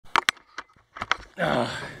All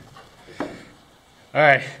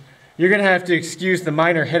right, you're gonna have to excuse the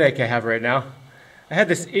minor headache I have right now. I had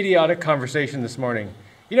this idiotic conversation this morning.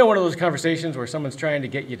 You know, one of those conversations where someone's trying to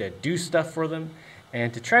get you to do stuff for them,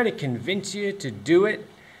 and to try to convince you to do it,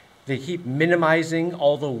 they keep minimizing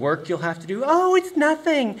all the work you'll have to do. Oh, it's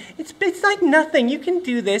nothing. It's like nothing. You can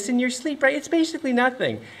do this in your sleep, right? It's basically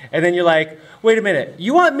nothing. And then you're like, wait a minute.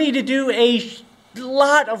 You want me to do a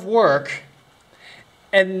lot of work,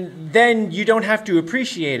 and then you don't have to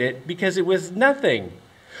appreciate it because it was nothing.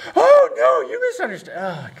 Oh, no, you misunderstood.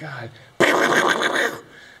 Oh, God.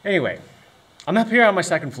 Anyway, I'm up here on my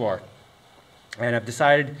second floor, and I've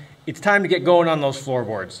decided it's time to get going on those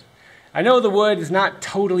floorboards. I know the wood is not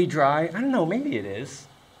totally dry. I don't know, maybe it is.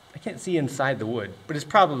 I can't see inside the wood, but it's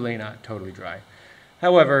probably not totally dry.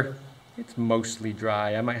 However, it's mostly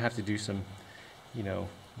dry. I might have to do some,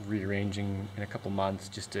 rearranging in a couple months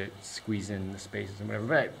just to squeeze in the spaces and whatever.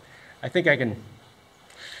 But I think I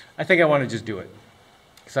want to just do it.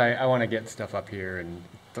 Because I want to get stuff up here, and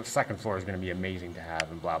the second floor is going to be amazing to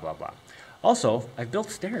have, and blah, blah, blah. Also, I've built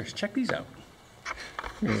stairs. Check these out.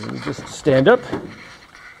 Just stand up.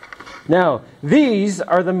 Now, these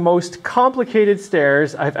are the most complicated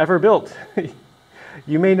stairs I've ever built.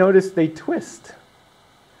 You may notice they twist.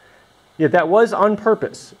 Yeah, that was on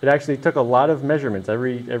purpose. It actually took a lot of measurements.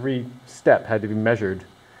 Every step had to be measured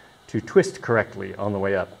to twist correctly on the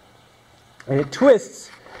way up. And it twists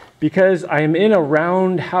because I am in a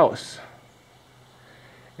round house.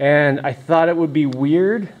 And I thought it would be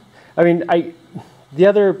weird. The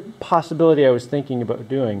other possibility I was thinking about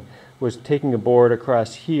doing was taking a board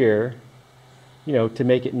across here, to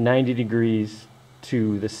make it 90 degrees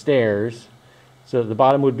to the stairs. So the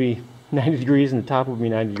bottom would be 90 degrees and the top would be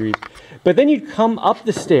 90 degrees. But then you'd come up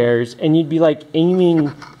the stairs and you'd be like aiming,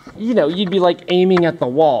 at the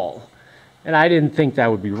wall. And I didn't think that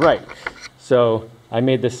would be right. So I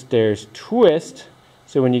made the stairs twist.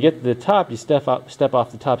 So when you get to the top, you step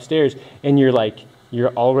off the top stairs and you're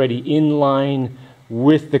already in line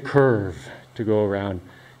with the curve to go around,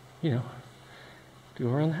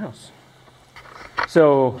 around the house.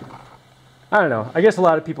 So, I don't know. I guess a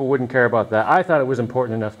lot of people wouldn't care about that. I thought it was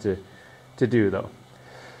important enough to do, though.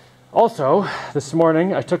 Also, this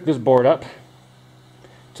morning, I took this board up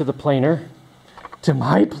to the planer, to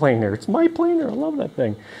my planer. It's my planer. I love that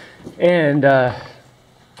thing. And,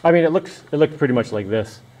 it looked pretty much like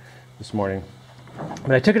this morning.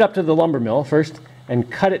 But I took it up to the lumber mill first and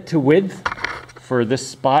cut it to width for this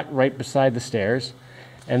spot right beside the stairs.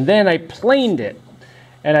 And then I planed it.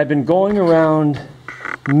 And I've been going around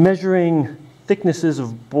measuring thicknesses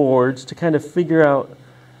of boards to kind of figure out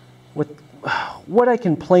what I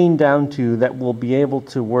can plane down to that will be able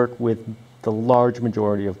to work with the large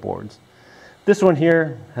majority of boards. This one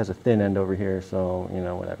here has a thin end over here, so,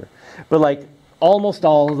 whatever. But almost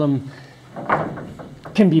all of them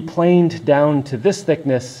can be planed down to this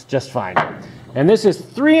thickness just fine. And this is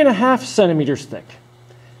 3.5 centimeters thick.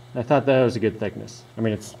 I thought that was a good thickness.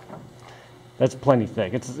 That's plenty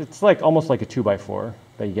thick. It's almost like a 2x4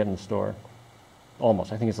 that you get in the store.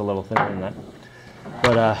 Almost. I think it's a little thinner than that.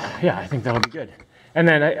 But yeah, I think that'll be good. And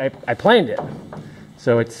then I planed it,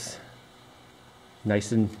 so it's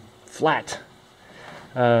nice and flat.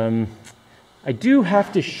 I do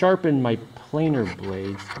have to sharpen my planer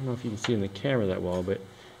blades. I don't know if you can see in the camera that well, but it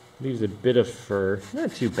leaves a bit of fur.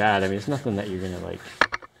 Not too bad. It's nothing that you're gonna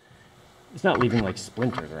it's not leaving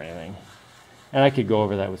splinters or anything. And I could go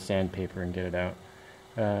over that with sandpaper and get it out.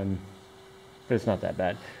 But it's not that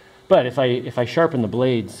bad. But if I sharpen the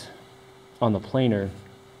blades on the planer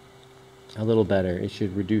a little better, it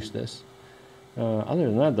should reduce this. Other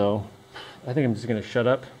than that, though, I think I'm just going to shut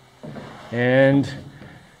up and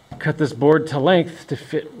cut this board to length to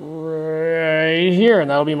fit right here, and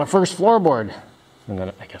that'll be my first floorboard. And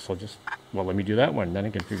then I guess let me do that one. Then I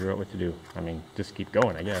can figure out what to do. Just keep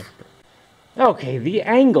going, I guess. Okay, the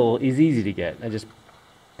angle is easy to get. I just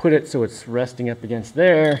put it so it's resting up against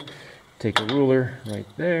there. Take a ruler right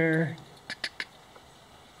there.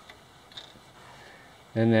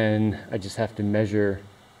 And then I just have to measure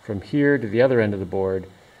from here to the other end of the board.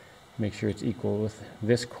 Make sure it's equal with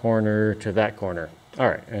this corner to that corner. All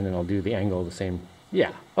right, and then I'll do the angle the same.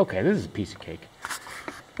 Yeah, okay, this is a piece of cake.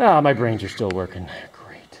 My brains are still working.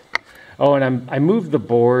 Great. Oh, and I moved the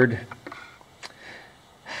board.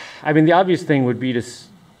 The obvious thing would be to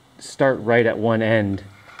start right at one end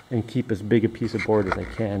and keep as big a piece of board as I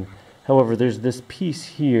can. However, there's this piece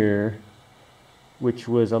here which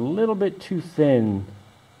was a little bit too thin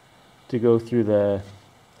to go through the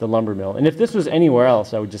lumber mill. And if this was anywhere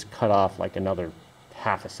else, I would just cut off another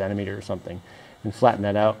 0.5 centimeter or something and flatten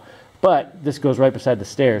that out. But this goes right beside the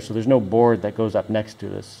stairs, so there's no board that goes up next to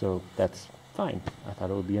this, so that's fine. I thought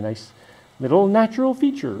it would be a nice little natural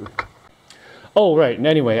feature. Oh, right, and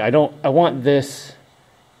anyway, I want this,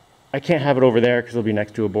 I can't have it over there because it'll be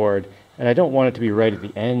next to a board, and I don't want it to be right at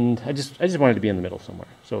the end. I just want it to be in the middle somewhere.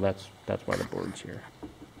 So that's why the board's here.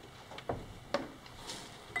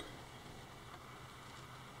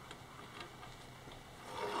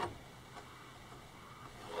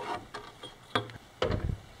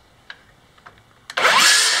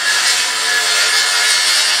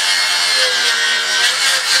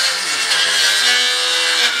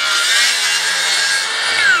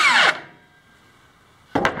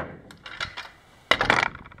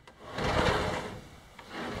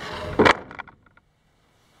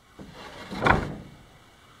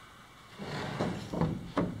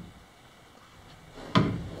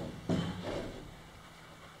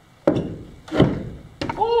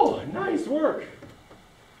 Nice work.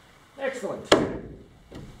 Excellent.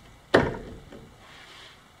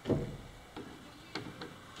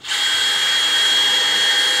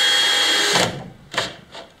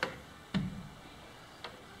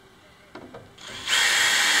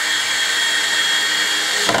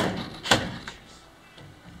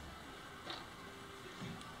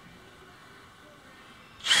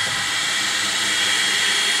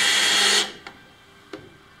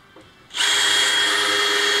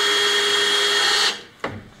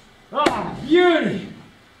 Beauty!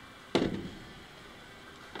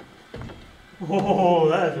 Oh,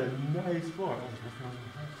 that's a nice floor.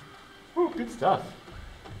 Oh, good stuff.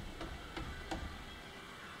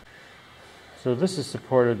 So this is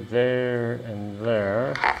supported there and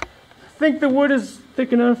there. I think the wood is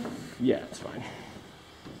thick enough. Yeah, it's fine.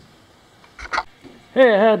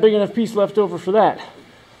 Hey, I had a big enough piece left over for that.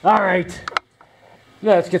 All right,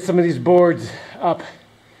 now let's get some of these boards up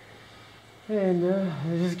and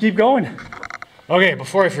just keep going. Okay,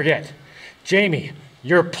 before I forget, Jaimie,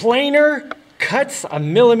 your planer cuts a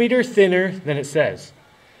millimeter thinner than it says.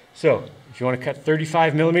 So if you want to cut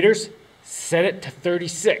 35 millimeters, set it to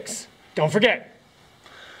 36. Don't forget.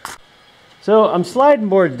 So I'm sliding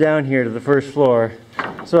boards down here to the first floor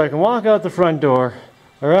so I can walk out the front door,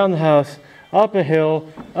 around the house, up a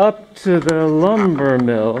hill, up to the lumber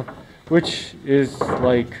mill, which is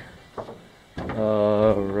like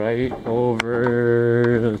right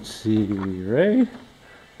over, let's see, right?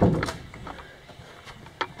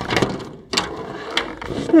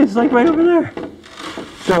 It's like right over there.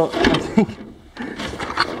 So I think,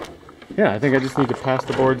 yeah, I think I just need to pass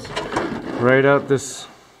the boards right out this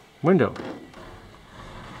window.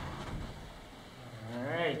 All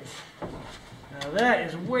right. Now that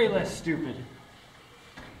is way less stupid.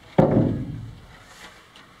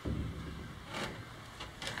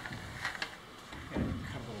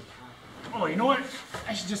 Oh, you know what?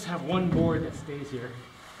 I should just have one board that stays here.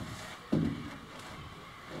 Come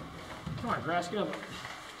on, grass, get up.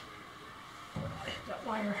 Hit that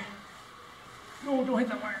wire. No, don't hit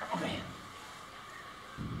that wire. Okay.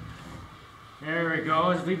 There we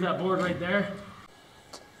go. Just leave that board right there.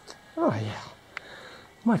 Oh, yeah.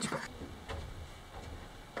 Much better.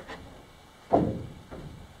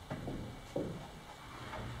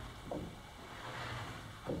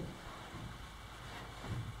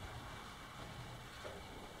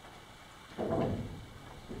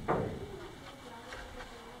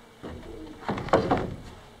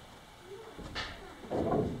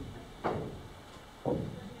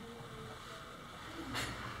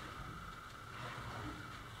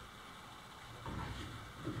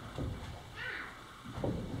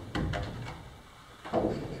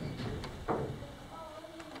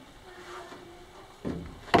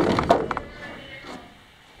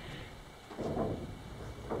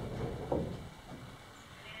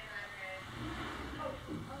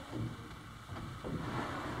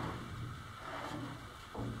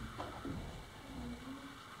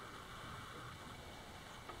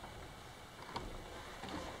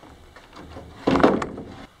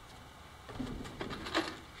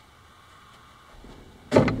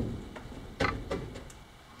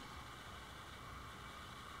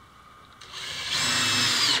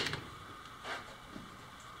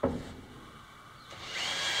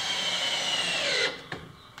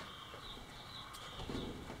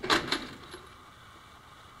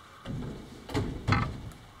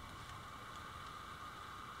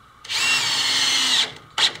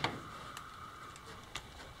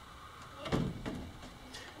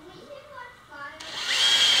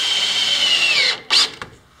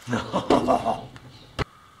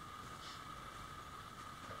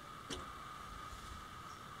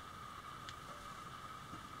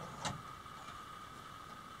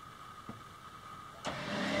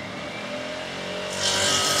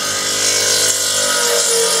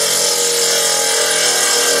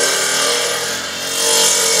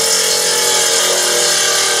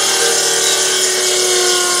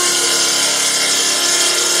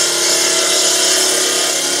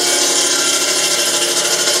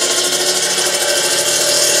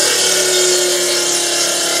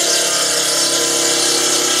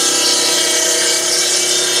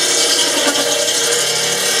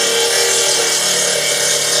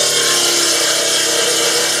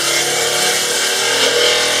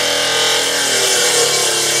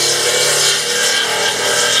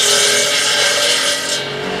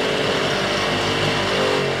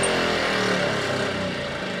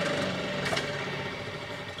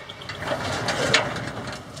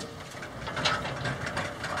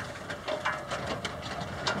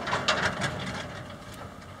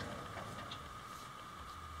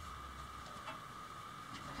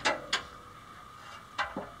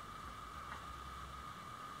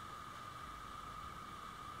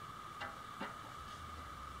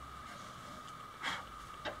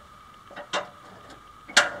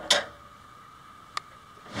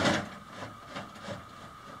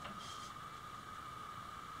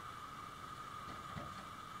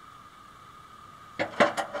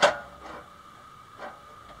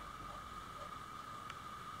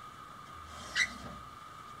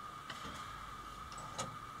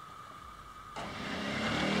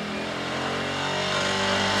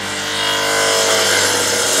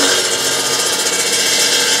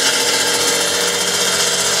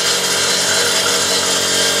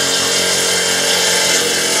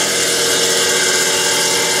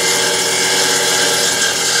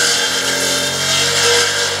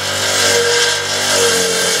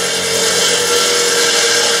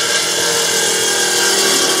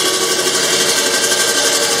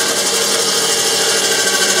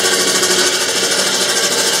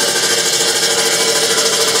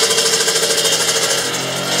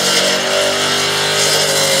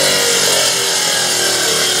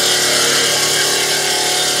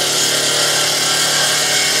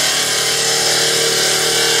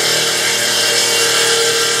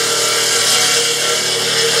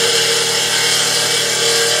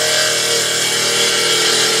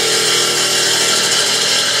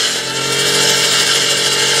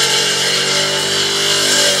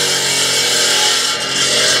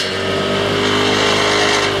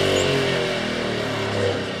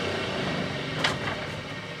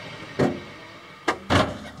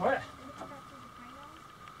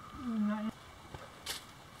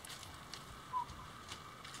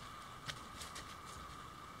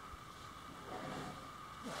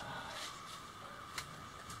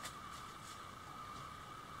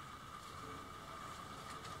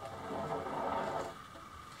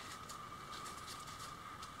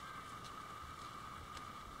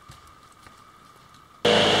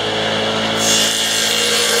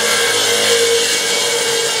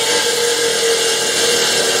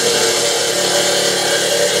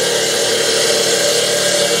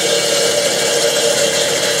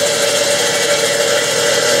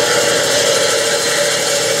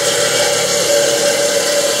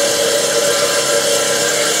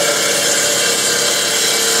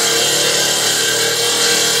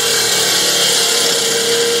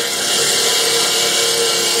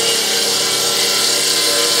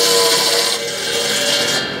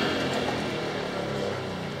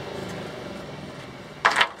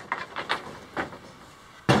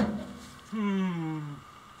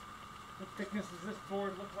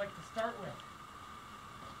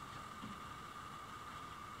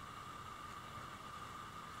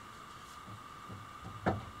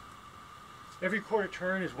 Every quarter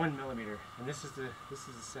turn is 1 millimeter, and this is the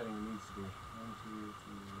setting it needs to be.